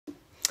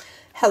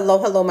Hello,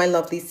 hello, my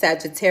lovely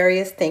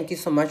Sagittarius. Thank you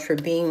so much for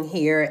being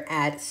here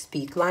at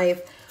Speak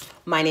Life.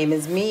 My name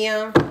is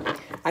Mia.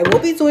 I will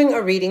be doing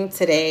a reading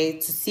today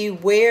to see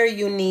where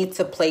you need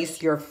to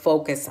place your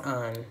focus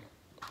on.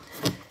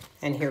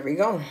 And here we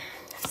go.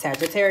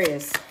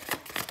 Sagittarius.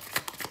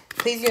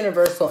 Please,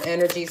 universal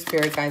energy,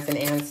 spirit guides, and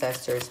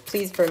ancestors,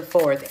 please bring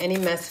forth any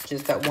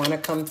messages that want to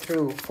come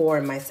through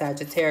for my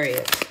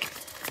Sagittarius.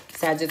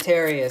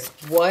 Sagittarius,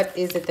 what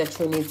is it that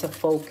you need to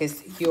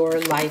focus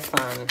your life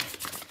on?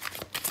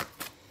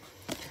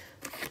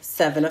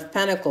 Seven of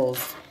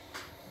Pentacles.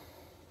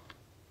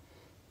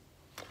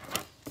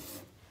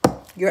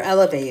 You're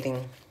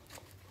elevating.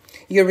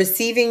 You're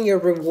receiving your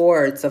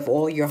rewards of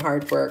all your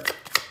hard work.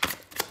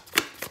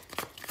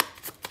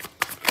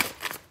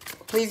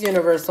 Please,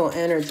 universal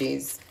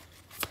energies.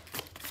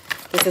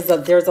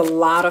 There's a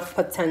lot of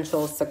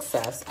potential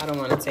success. I don't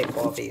want to take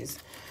all these.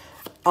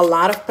 A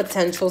lot of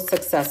potential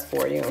success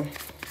for you.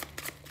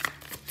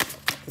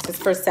 This is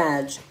for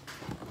Sag.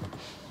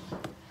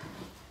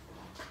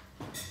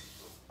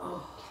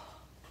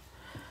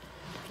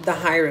 The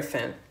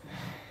Hierophant.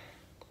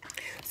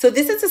 So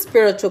this is a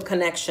spiritual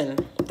connection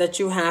that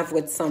you have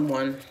with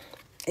someone.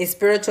 A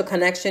spiritual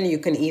connection. You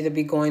can either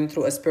be going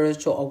through a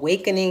spiritual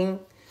awakening.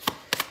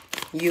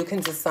 You can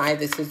decide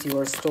this is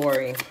your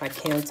story. I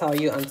can't tell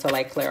you until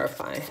I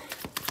clarify.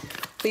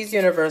 Please,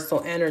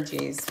 universal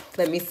energies,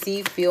 let me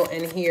see, feel,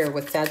 and hear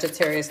what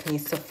Sagittarius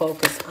needs to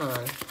focus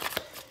on.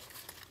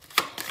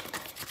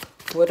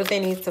 What do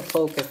they need to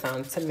focus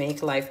on to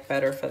make life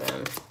better for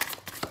them?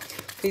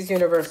 Please,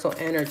 universal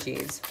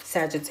energies,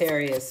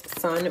 Sagittarius,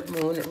 Sun,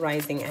 Moon,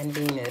 Rising, and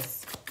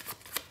Venus.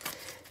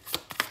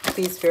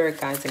 Please, spirit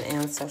guides and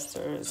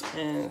ancestors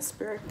and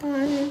spirit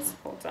guides.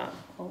 Hold up.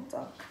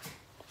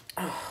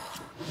 Oh,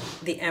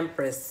 the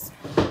Empress.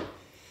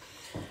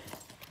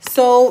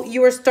 So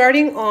you are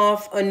starting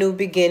off a new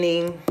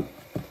beginning.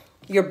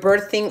 You're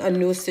birthing a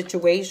new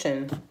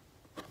situation.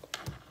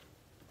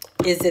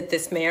 Is it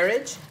this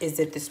marriage? Is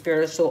it the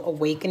spiritual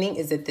awakening?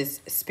 Is it this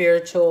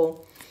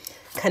spiritual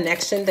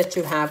connection that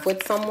you have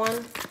with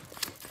someone?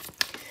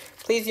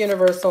 Please,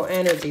 universal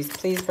energies,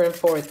 please bring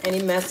forth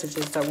any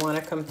messages that want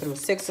to come through.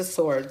 Six of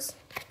Swords.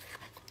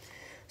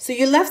 So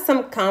you left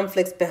some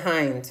conflicts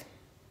behind.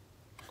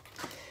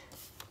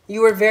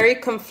 You were very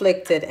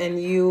conflicted and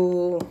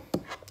you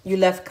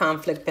left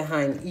conflict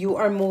behind. You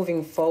are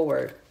moving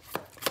forward.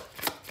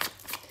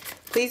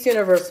 Please,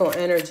 universal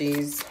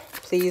energies,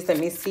 please let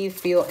me see,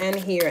 feel, and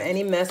hear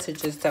any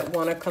messages that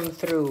want to come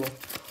through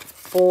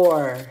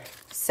for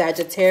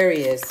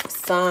Sagittarius,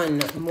 Sun,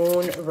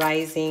 Moon,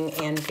 Rising,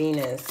 and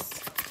Venus.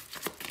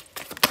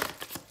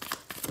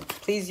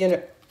 Please,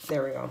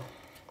 there we go.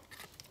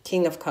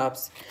 King of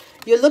Cups.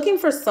 You're looking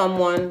for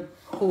someone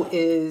who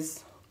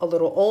is a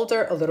little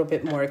older, a little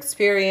bit more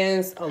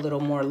experienced, a little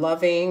more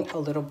loving, a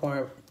little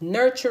more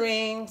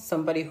nurturing,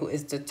 somebody who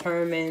is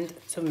determined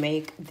to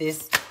make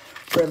this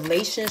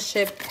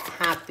relationship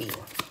happy.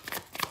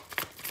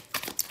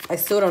 I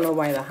still don't know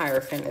why the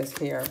Hierophant is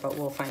here, but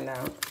we'll find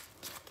out.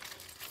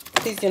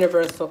 Please,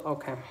 universal.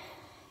 Okay.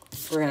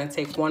 We're going to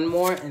take one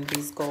more and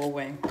these go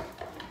away.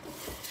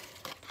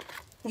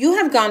 You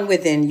have gone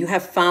within. You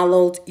have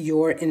followed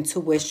your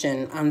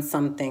intuition on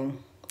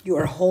something. You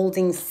are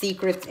holding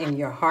secrets in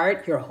your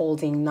heart. You're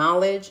holding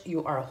knowledge.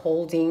 You are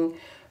holding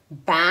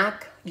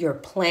back your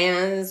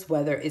plans,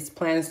 whether it's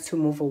plans to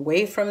move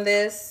away from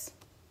this,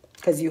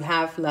 because you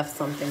have left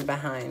something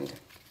behind.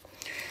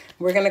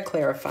 We're going to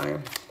clarify.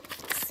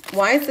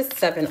 Why is the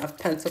Seven of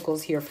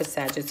Pentacles here for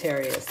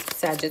Sagittarius?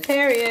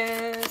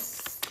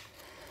 Sagittarius.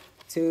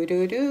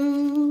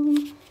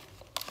 Do-do-do.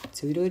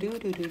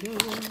 Do-do-do-do-do-do.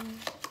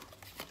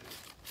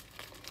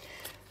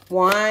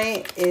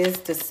 Why is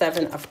the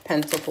Seven of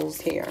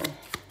Pentacles here?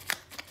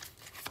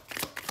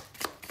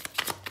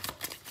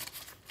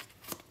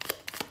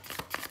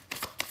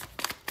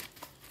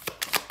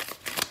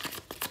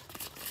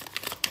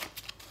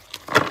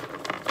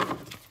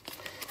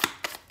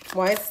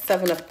 Why is the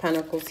Seven of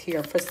Pentacles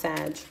here for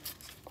Sag?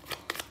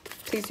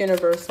 Please,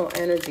 universal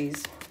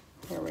energies.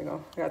 Here we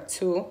go. I got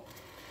two.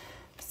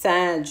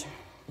 Sag.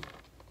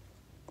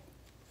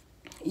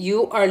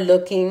 You're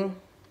looking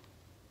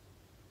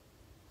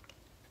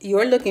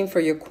for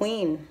your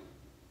queen.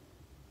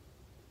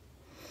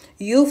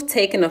 You've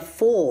taken a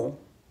full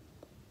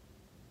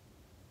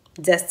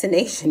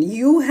destination.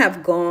 You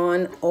have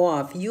gone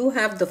off. You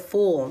have the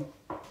Fool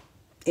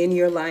in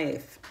your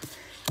life.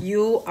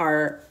 You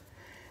are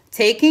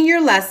taking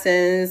your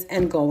lessons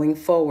and going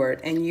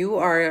forward. And you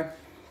are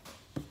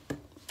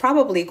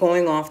probably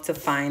going off to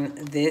find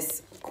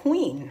this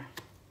queen.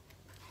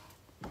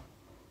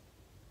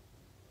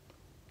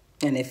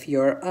 And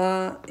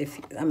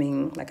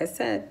like I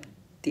said,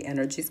 the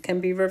energies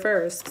can be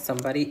reversed.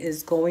 Somebody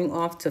is going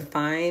off to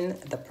find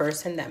the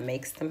person that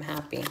makes them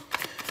happy.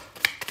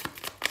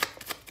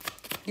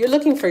 You're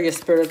looking for your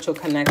spiritual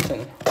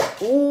connection.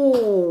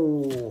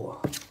 Ooh.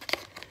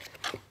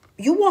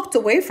 You walked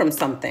away from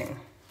something.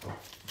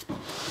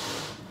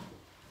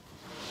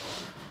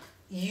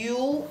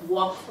 you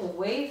walked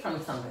away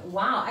from something.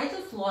 Wow, I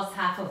just lost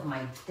half of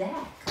my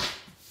deck.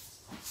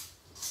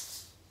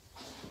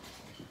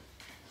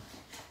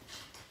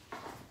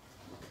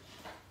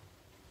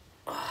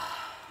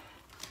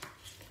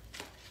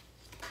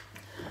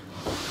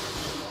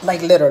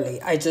 Like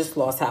literally, I just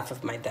lost half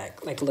of my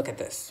deck. Like, look at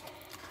this.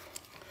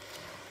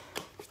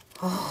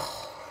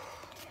 Oh.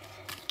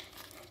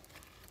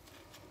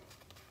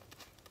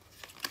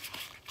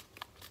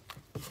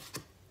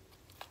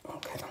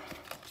 Okay.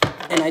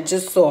 And I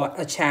just saw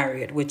a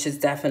Chariot, which is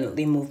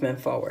definitely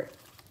movement forward.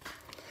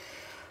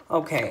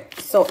 Okay,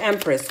 so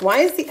Empress.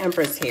 Why is the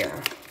Empress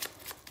here?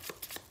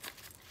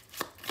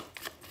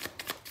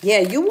 Yeah,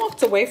 you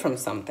walked away from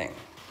something.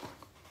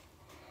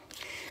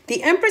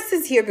 The Empress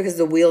is here because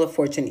the Wheel of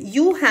Fortune.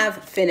 You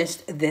have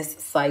finished this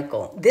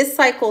cycle. This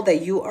cycle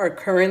that you are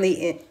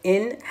currently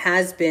in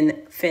has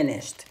been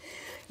finished.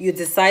 You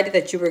decided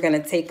that you were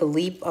going to take a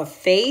leap of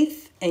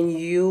faith, and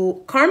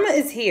karma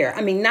is here.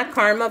 I mean, not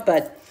karma,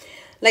 but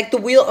like the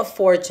Wheel of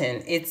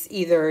Fortune. It's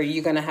either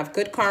you're going to have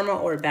good karma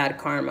or bad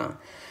karma.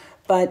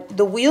 But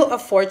the Wheel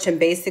of Fortune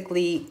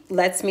basically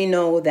lets me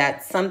know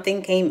that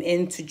something came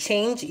in to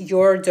change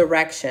your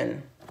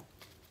direction.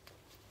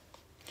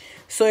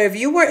 So if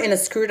you were in a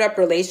screwed up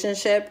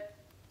relationship,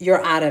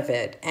 you're out of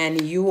it.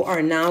 And you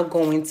are now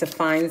going to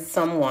find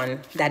someone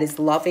that is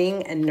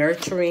loving and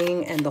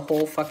nurturing and the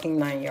whole fucking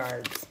 9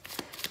 yards.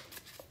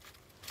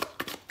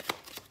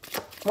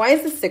 Why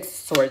is the Six of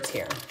Swords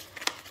here?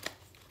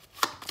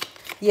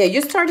 Yeah,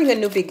 you're starting a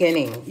new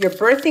beginning. You're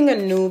birthing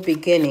a new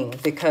beginning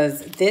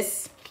because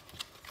this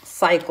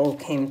cycle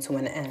came to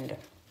an end.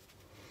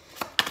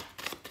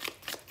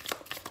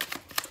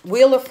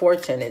 Wheel of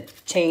Fortune, it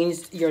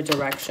changed your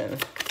direction.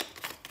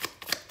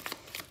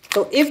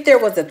 So if there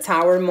was a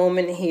Tower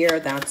moment here,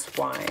 that's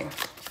why.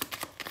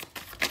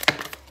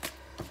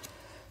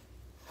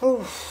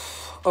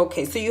 Oof.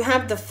 Okay, so you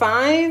have the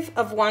Five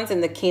of Wands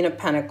and the King of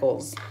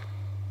Pentacles.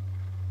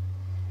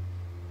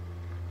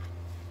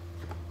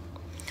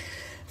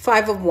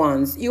 Five of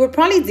Wands. You were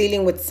probably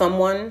dealing with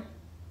someone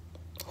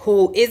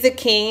who is a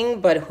king,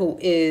 but who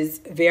is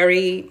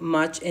very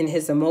much in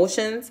his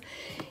emotions.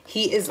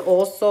 He is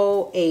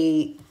also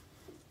he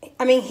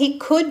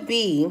could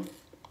be...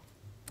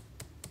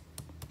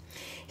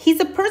 He's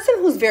a person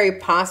who's very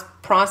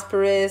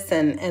prosperous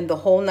and the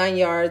whole 9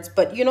 yards.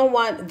 But you know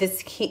what?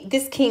 This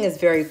king is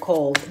very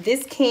cold.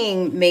 This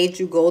king made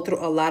you go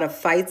through a lot of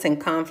fights and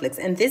conflicts.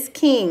 And this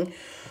king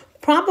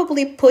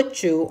probably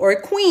put you, or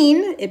a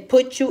queen, it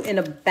put you in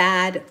a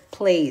bad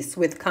place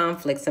with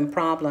conflicts and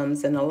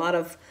problems and a lot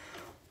of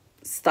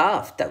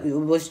stuff that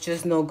was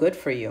just no good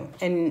for you.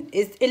 And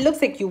it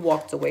looks like you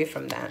walked away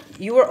from that.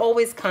 You were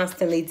always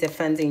constantly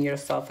defending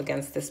yourself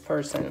against this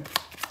person.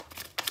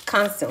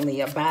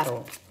 Constantly a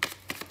battle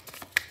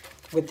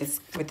with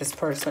this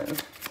person.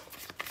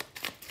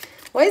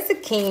 Why is the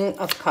King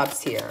of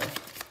Cups here?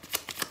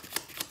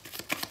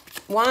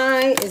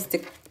 Why is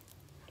the...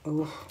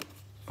 Ooh,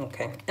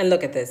 okay. And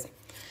look at this.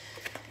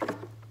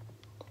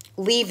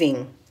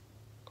 Leaving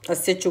a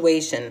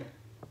situation.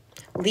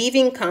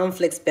 Leaving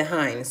conflicts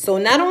behind. So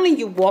not only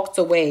you walked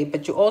away,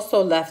 but you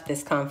also left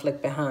this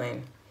conflict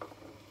behind.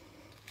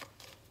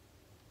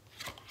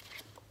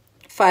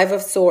 Five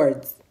of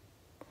Swords.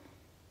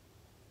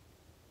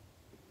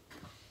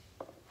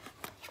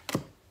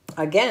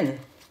 Again,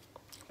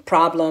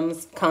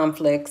 problems,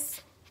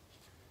 conflicts.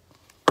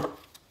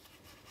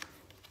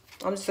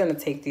 I'm just going to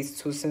take these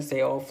two since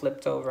they all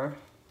flipped over.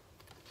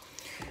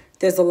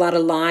 There's a lot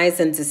of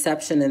lies and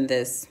deception in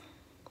this.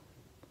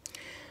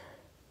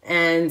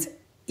 And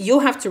you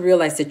have to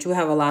realize that you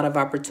have a lot of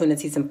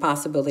opportunities and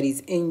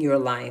possibilities in your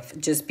life.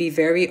 Just be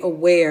very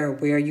aware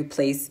where you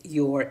place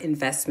your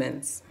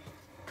investments.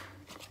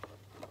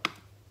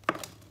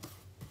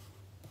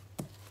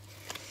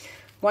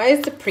 Why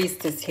is the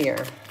Priestess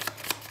here?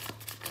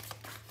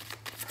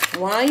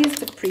 Why is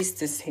the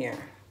Priestess here?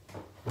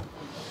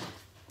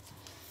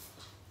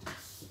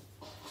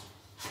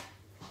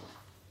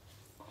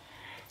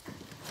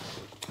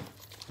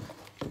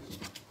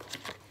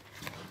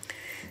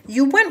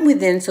 You went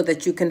within so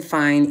that you can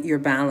find your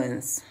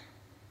balance.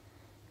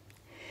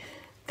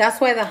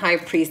 That's why the High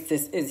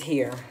Priestess is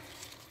here.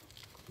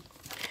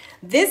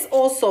 This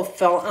also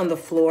fell on the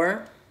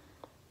floor.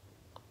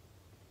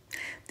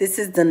 This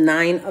is the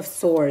Nine of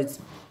Swords.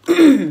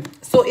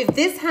 So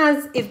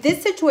if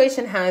this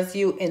situation has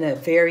you in a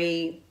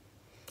very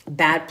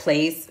bad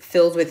place,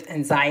 filled with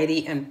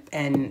anxiety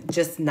and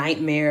just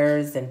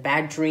nightmares and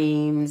bad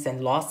dreams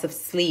and loss of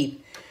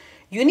sleep,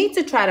 you need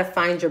to try to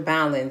find your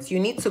balance. You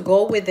need to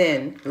go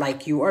within,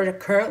 like you are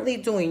currently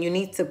doing. You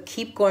need to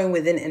keep going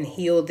within and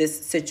heal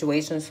this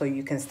situation so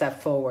you can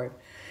step forward.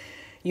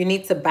 You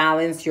need to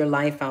balance your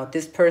life out.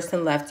 This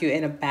person left you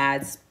in a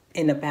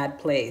bad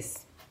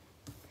place.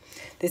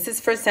 This is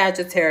for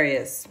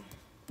Sagittarius.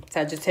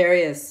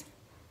 Sagittarius,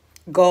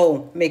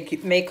 go.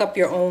 Make up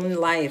your own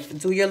life.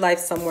 Do your life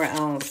somewhere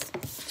else.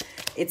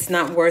 It's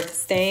not worth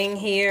staying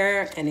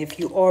here. And if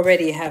you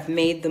already have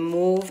made the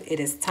move, it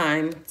is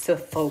time to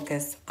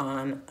focus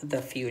on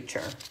the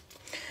future.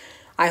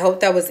 I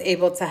hope that was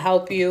able to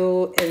help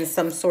you in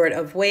some sort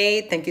of way.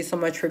 Thank you so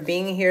much for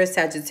being here,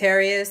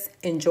 Sagittarius.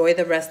 Enjoy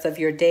the rest of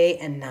your day,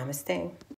 and namaste.